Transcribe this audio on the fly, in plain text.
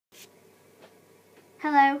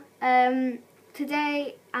Hello,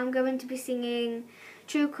 today I'm going to be singing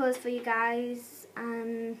True Colours for you guys,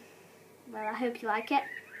 and well, I hope you like it.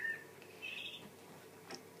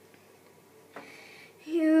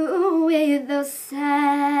 You with those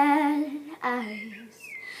sad eyes,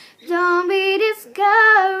 don't be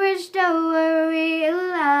discouraged, don't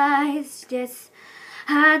realize just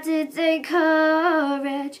hard to take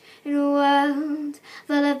courage in a world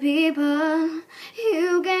full of people.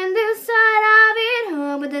 You can decide of it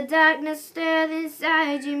all, but the darkness still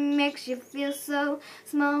inside you makes you feel so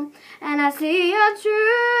small. And I see your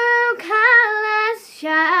true colors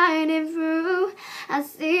shining through. I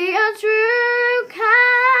see your true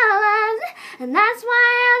colors, and that's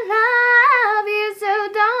why I love you. So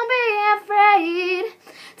don't be afraid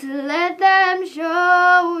to let them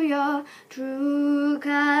show your true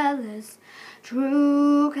colors.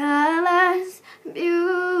 True colors,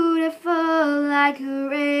 beautiful like a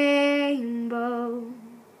rainbow.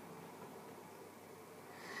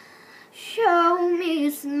 Show me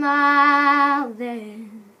a smile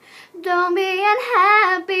then, don't be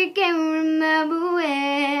unhappy, can't remember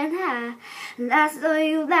when I last saw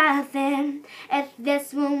you laughing. If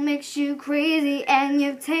this one makes you crazy and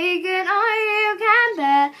you've taken all you can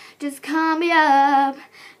bear, just call me up,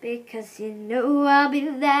 because you know I'll be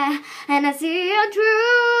there. And I see your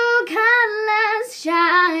true colors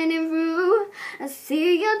shining through. I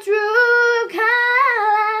see your true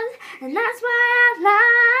colors, and that's why I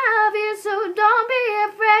love you. So don't be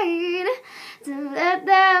afraid to let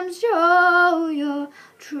them show your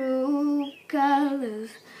true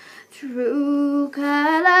colors. True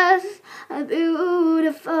colors are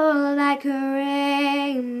beautiful like a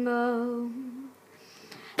rainbow.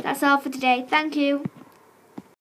 That's all for today. Thank you.